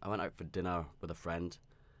week I went out for dinner with a friend.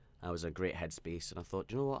 I was in a great headspace, and I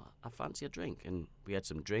thought, you know what, I fancy a drink. And we had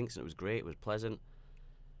some drinks, and it was great. It was pleasant,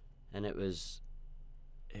 and it was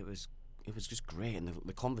just great. And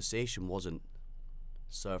the conversation wasn't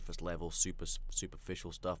surface level,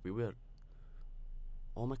 superficial stuff.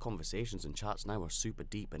 All my conversations and chats now are super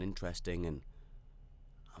deep and interesting, and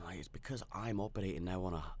I'm like, it's because I'm operating now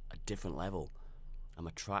on a different level. I'm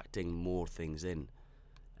attracting more things in.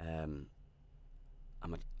 I'm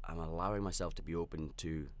allowing myself to be open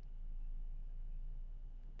to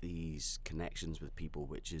these connections with people,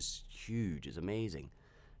 which is huge, is amazing.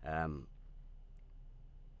 And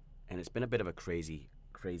it's been a bit of a crazy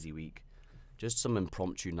week. Just some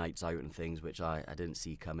impromptu nights out and things which I didn't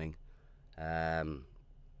see coming. I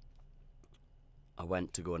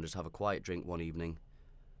went to go and just have a quiet drink one evening,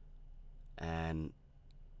 and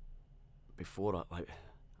before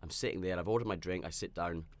I'm sitting there, I've ordered my drink, I sit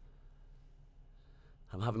down,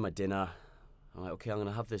 I'm having my dinner, I'm like, okay, I'm going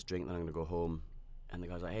to have this drink, then I'm going to go home. And the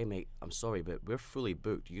guy's like, hey mate, I'm sorry, but we're fully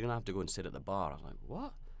booked, you're going to have to go and sit at the bar. I was like,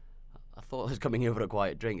 what? I thought I was coming here for a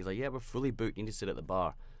quiet drink. He's like, yeah, we're fully booked, you need to sit at the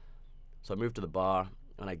bar. So I moved to the bar.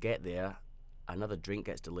 When I get there, another drink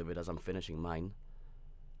gets delivered as I'm finishing mine,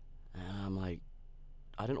 and I'm like,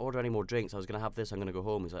 I didn't order any more drinks, I was going to have this, I'm going to go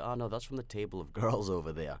home. He's like, oh no, that's from the table of girls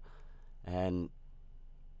over there. And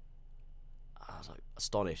I was like,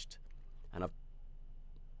 astonished. And I've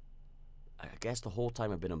I guess the whole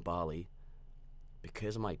time I've been in Bali,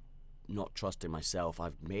 because of my not trusting myself,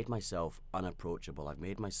 I've made myself unapproachable. I've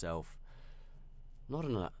made myself not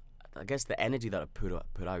in a. I guess the energy that I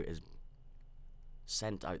put out is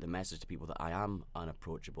sent out the message to people that I am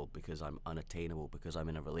unapproachable because I'm unattainable, because I'm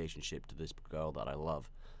in a relationship to this girl that I love.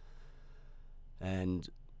 And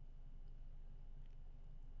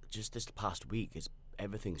just this past week,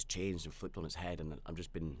 everything's changed and flipped on its head, and I've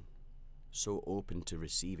just been so open to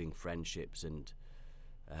receiving friendships and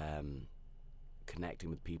connecting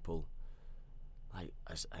with people. I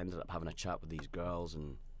ended up having a chat with these girls,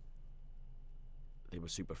 and they were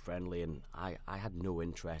super friendly, and I had no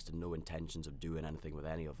interest and no intentions of doing anything with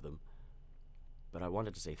any of them. But I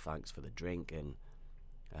wanted to say thanks for the drink and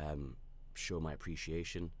show my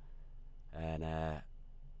appreciation. And I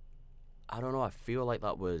don't know, I feel like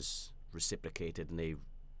that was reciprocated, and they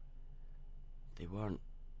weren't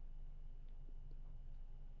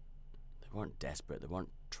desperate. They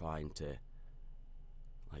weren't trying to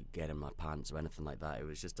like get in my pants or anything like that. It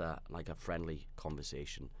was just a friendly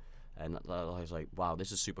conversation. And I was like, wow,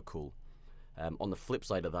 this is super cool. On the flip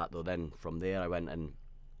side of that, though, then from there I went and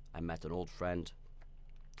I met an old friend.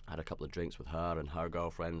 I had a couple of drinks with her and her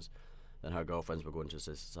girlfriends. Then her girlfriends were going to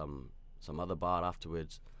some other bar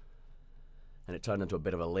afterwards. And it turned into a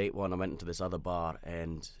bit of a late one. I went into this other bar,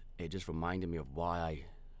 and it just reminded me of why I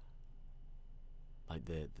like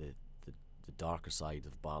the darker side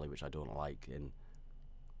of Bali, which I don't like. And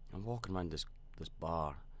I'm walking around this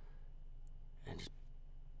bar, and just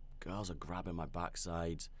girls are grabbing my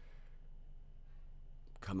backside,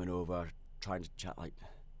 coming over, trying to chat, like,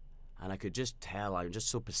 and I could just tell, I'm just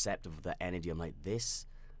so perceptive of the energy. I'm like, this,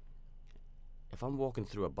 if I'm walking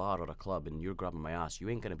through a bar or a club and you're grabbing my ass, you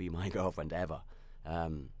ain't gonna be my girlfriend ever.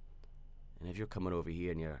 And if you're coming over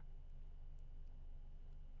here and you're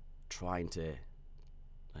trying to,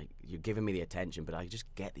 like, you're giving me the attention, but I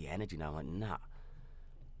just get the energy now. I'm like, nah,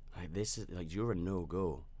 like, this is, like, you're a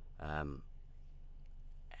no-go.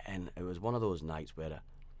 And it was one of those nights where,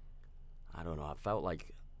 I don't know, I felt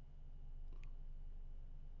like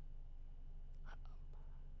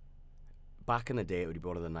back in the day it would be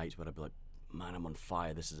one of the nights where I'd be like, man, I'm on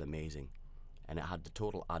fire, this is amazing. And it had the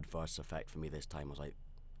total adverse effect for me this time. I was like,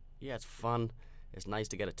 yeah, it's fun, it's nice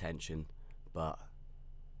to get attention, but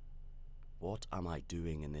what am I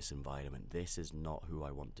doing in this environment? This is not who I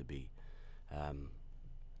want to be.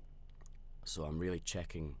 So I'm really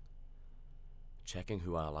checking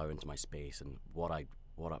who I allow into my space, and where I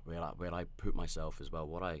put myself as well.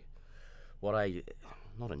 What I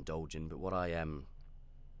not indulge in, but what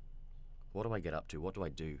do I get up to? What do I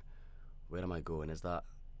do? Where am I going? Is that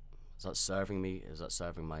serving me? Is it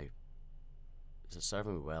serving me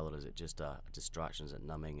well, or is it just a distraction? Is it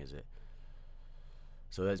numbing? Is it?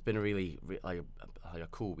 So it's been a really like a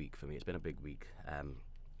cool week for me. It's been a big week, and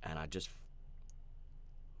I just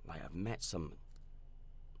I've met some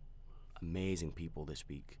amazing people this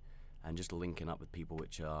week, and just linking up with people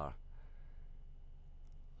which are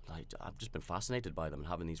like, I've just been fascinated by them and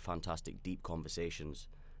having these fantastic deep conversations,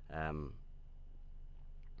 and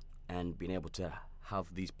being able to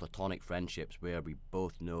have these platonic friendships where we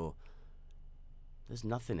both know there's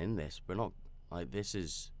nothing in this. We're not like, this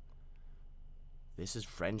is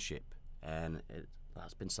friendship, and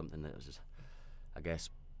that's been something that has, I guess,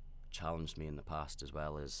 challenged me in the past, as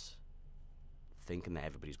well as thinking that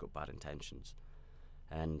everybody's got bad intentions.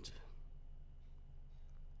 And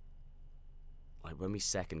like, when we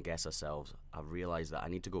second guess ourselves, I've realized that I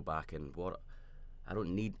need to go back and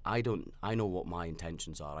I know what my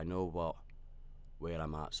intentions are. I know where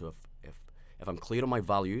I'm at. So if I'm clear on my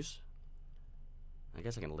values, I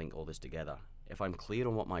guess I can link all this together. If I'm clear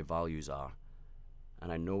on what my values are,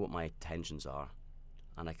 and I know what my intentions are,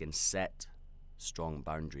 and I can set strong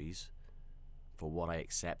boundaries for what I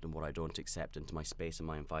accept and what I don't accept into my space and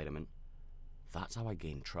my environment, that's how I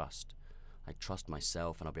gain trust. I trust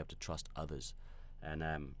myself, and I'll be able to trust others. And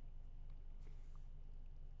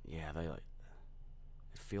yeah, I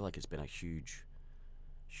feel like it's been a huge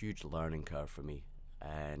learning curve for me,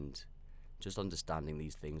 and just understanding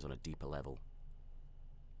these things on a deeper level.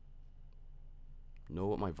 Know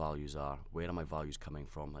what my values are. Where are my values coming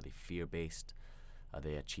from? Are they fear-based? Are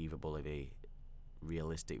they achievable? Are they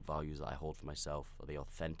realistic values that I hold for myself? Are they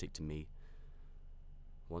authentic to me?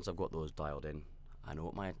 Once I've got those dialed in, I know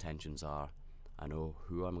what my intentions are. I know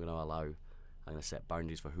who I'm going to allow. I'm going to set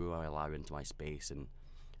boundaries for who I allow into my space, and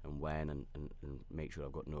when, and make sure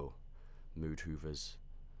I've got no mood hoovers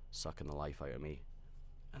sucking the life out of me.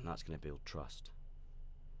 And that's going to build trust.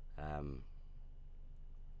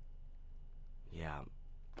 Yeah,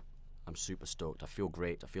 I'm super stoked. I feel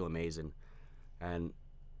great. I feel amazing. And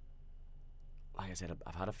like I said,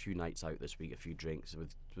 I've had a few nights out this week, a few drinks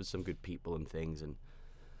with some good people and things, and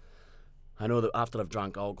I know that after I've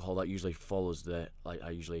drank alcohol, that usually follows I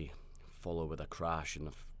usually follow with a crash, and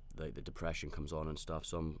the depression comes on and stuff.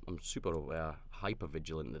 So I'm super aware, hyper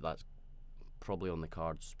vigilant that that's probably on the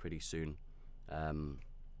cards pretty soon.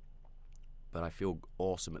 But I feel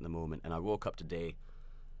awesome at the moment, and I woke up today,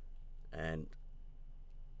 and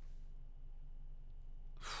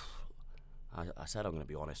I said I'm going to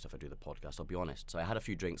be honest if I do the podcast. I'll be honest. So I had a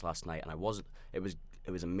few drinks last night, and it was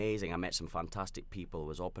amazing. I met some fantastic people. I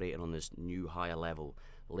was operating on this new higher level,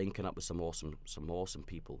 linking up with some awesome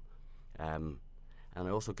people, and I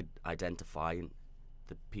also could identify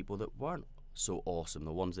the people that weren't so awesome,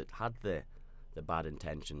 the ones that had the bad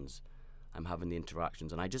intentions. I'm having the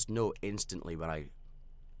interactions, and I just know instantly when I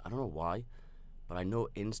don't know why, but I know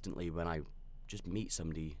instantly when I just meet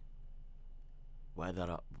somebody,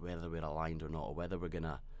 whether we're aligned or not, or whether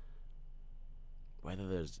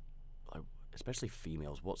there's, like, especially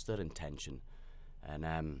females, what's their intention.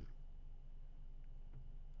 And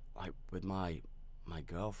like with my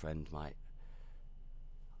girlfriend, I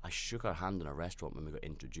shook her hand in a restaurant when we got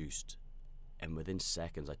introduced, and within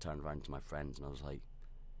seconds I turned around to my friends and I was like,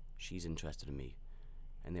 she's interested in me.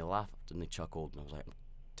 And they laughed and they chuckled, and I was like, I'm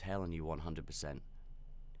telling you 100%.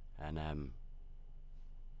 And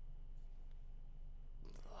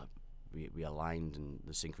we aligned, and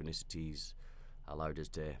the synchronicities allowed us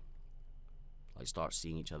to like start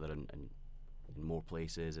seeing each other in more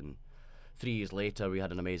places. And 3 years later we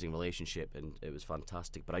had an amazing relationship, and it was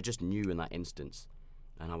fantastic. But I just knew in that instance.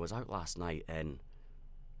 And I was out last night, and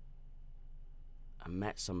I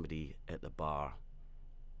met somebody at the bar,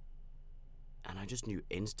 and I just knew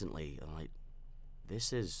instantly, I'm like,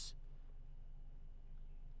 this is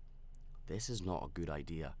not a good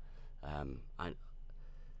idea. I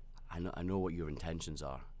know what your intentions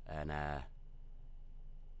are, and I'm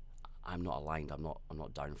not aligned. I'm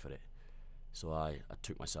not down for it. So I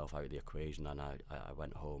took myself out of the equation, and I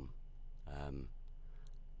went home,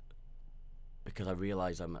 because I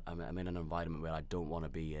realised I'm in an environment where I don't want to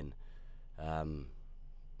be in. Why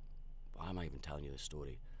am I even telling you this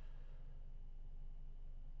story?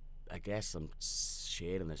 I guess I'm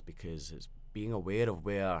sharing this because it's being aware of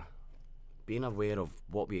what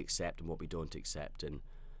we accept and what we don't accept, and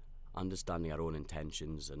understanding our own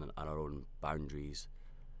intentions and our own boundaries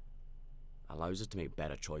allows us to make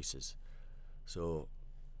better choices. So,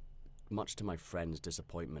 much to my friend's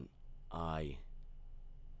disappointment, I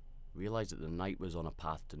realised that the night was on a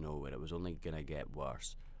path to nowhere. It was only going to get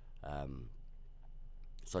worse.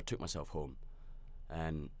 So I took myself home,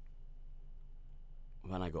 and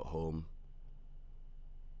when I got home,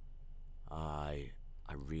 I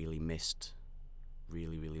really missed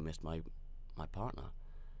my partner,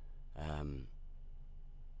 and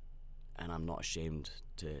I'm not ashamed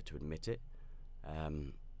to admit it.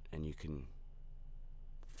 And you can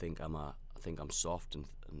think I'm soft and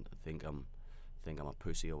think I'm a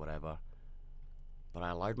pussy or whatever, but I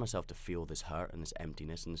allowed myself to feel this hurt and this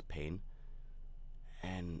emptiness and this pain,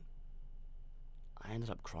 and I ended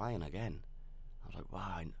up crying again. I was like,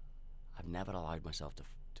 wow, I've never allowed myself to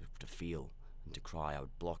feel and to cry. I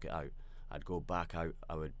would block it out. I'd go back out.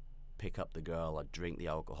 I would pick up the girl. I'd drink the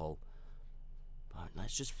alcohol. But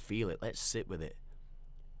let's just feel it. Let's sit with it.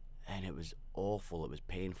 And it was awful. It was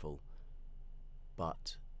painful.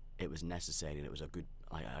 But it was necessary, and it was a good...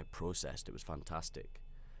 I processed. It was fantastic.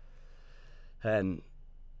 And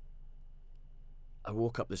I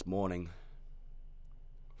woke up this morning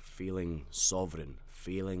feeling sovereign,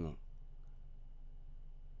 feeling...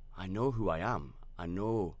 I know who I am. I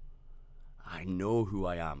know who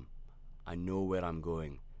I am. I know where I'm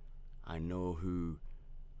going. I know who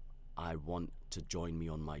I want to join me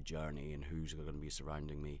on my journey and who's going to be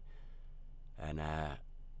surrounding me. And I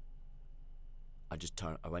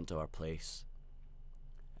went to our place,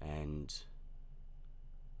 and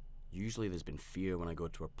usually there's been fear when I go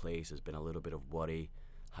to her place. There's been a little bit of worry.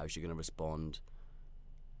 How's she going to respond?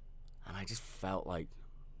 And I just felt like,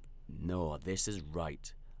 no, this is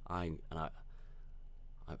right. I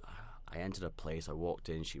entered a place. I walked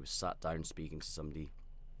in. She was sat down speaking to somebody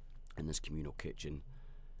in this communal kitchen,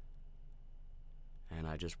 and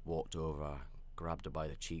I just walked over, grabbed her by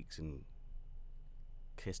the cheeks, and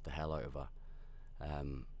kissed the hell out of her.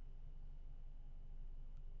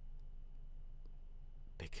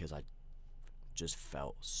 Because I just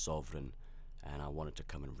felt sovereign, and I wanted to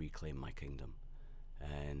come and reclaim my kingdom.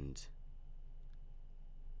 And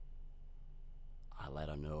I let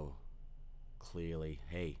her know clearly,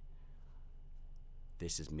 hey,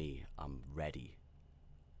 this is me, I'm ready.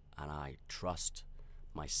 And I trust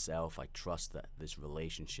myself, I trust that this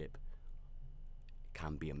relationship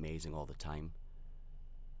can be amazing all the time.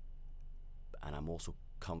 And I'm also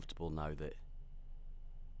comfortable now that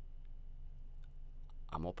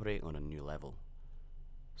I'm operating on a new level.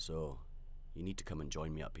 So you need to come and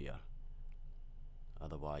join me up here.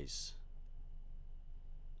 Otherwise,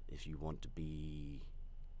 if you want to be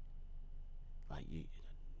like you,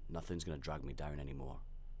 nothing's gonna drag me down anymore.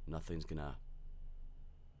 Nothing's gonna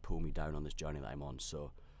pull me down on this journey that I'm on.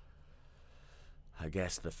 So I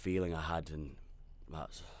guess the feeling I had in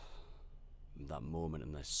that moment,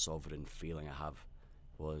 and this sovereign feeling I have,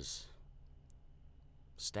 was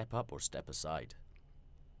step up or step aside.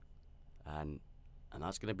 And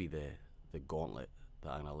that's gonna be the gauntlet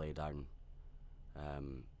that I'm gonna lay down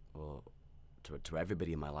to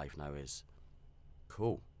everybody in my life now. Is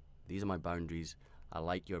cool, these are my boundaries, I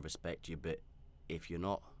like you, I respect you, but if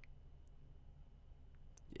you're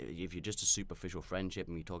just a superficial friendship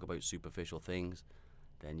and we talk about superficial things,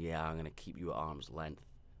 then yeah, I'm going to keep you at arm's length,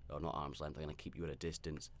 or not arm's length, I'm going to keep you at a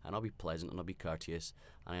distance, and I'll be pleasant and I'll be courteous,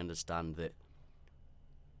 and I understand that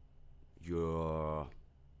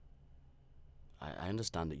I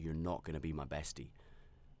understand that you're not going to be my bestie,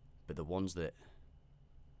 but the ones that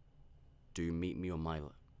do meet me on my,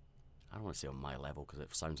 I don't want to say on my level because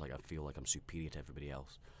it sounds like I feel like I'm superior to everybody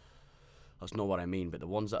else. That's not what I mean, but the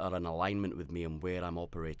ones that are in alignment with me and where I'm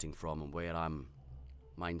operating from and where I'm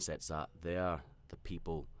mindset's at, they're the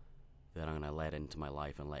people that I'm going to let into my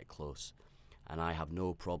life and let close. And I have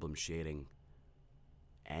no problem sharing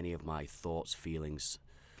any of my thoughts, feelings,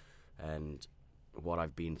 and what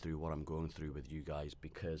I've been through, what I'm going through with you guys,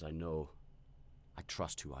 because I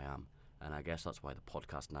trust who I am. And I guess that's why the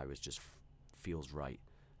podcast now is just feels right,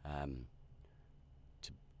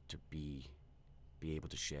 to be able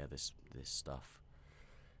to share this stuff.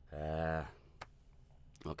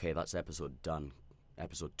 Okay, that's episode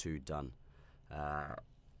 2 done.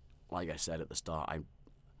 Like I said at the start,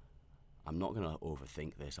 I'm not going to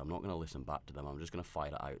overthink this. I'm not going to listen back to them. I'm just going to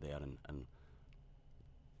fire it out there and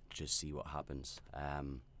just see what happens.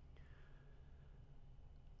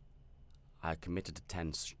 I committed to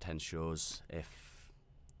 10 shows.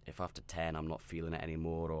 If after 10 I'm not feeling it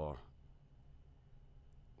anymore, or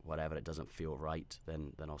whatever, it doesn't feel right,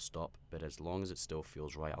 then I'll stop. But as long as it still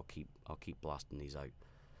feels right, I'll keep blasting these out.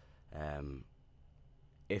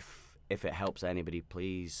 If it helps anybody,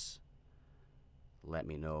 please let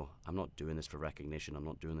me know. I'm not doing this for recognition. I'm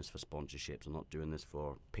not doing this for sponsorships. I'm not doing this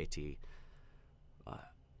for pity.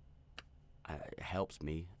 It helps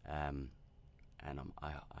me, and I'm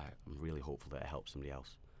really hopeful that it helps somebody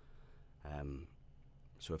else.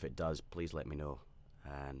 So if it does, please let me know,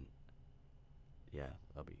 and yeah,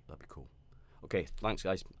 that'd be cool. Okay, thanks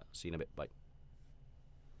guys. See you in a bit. Bye.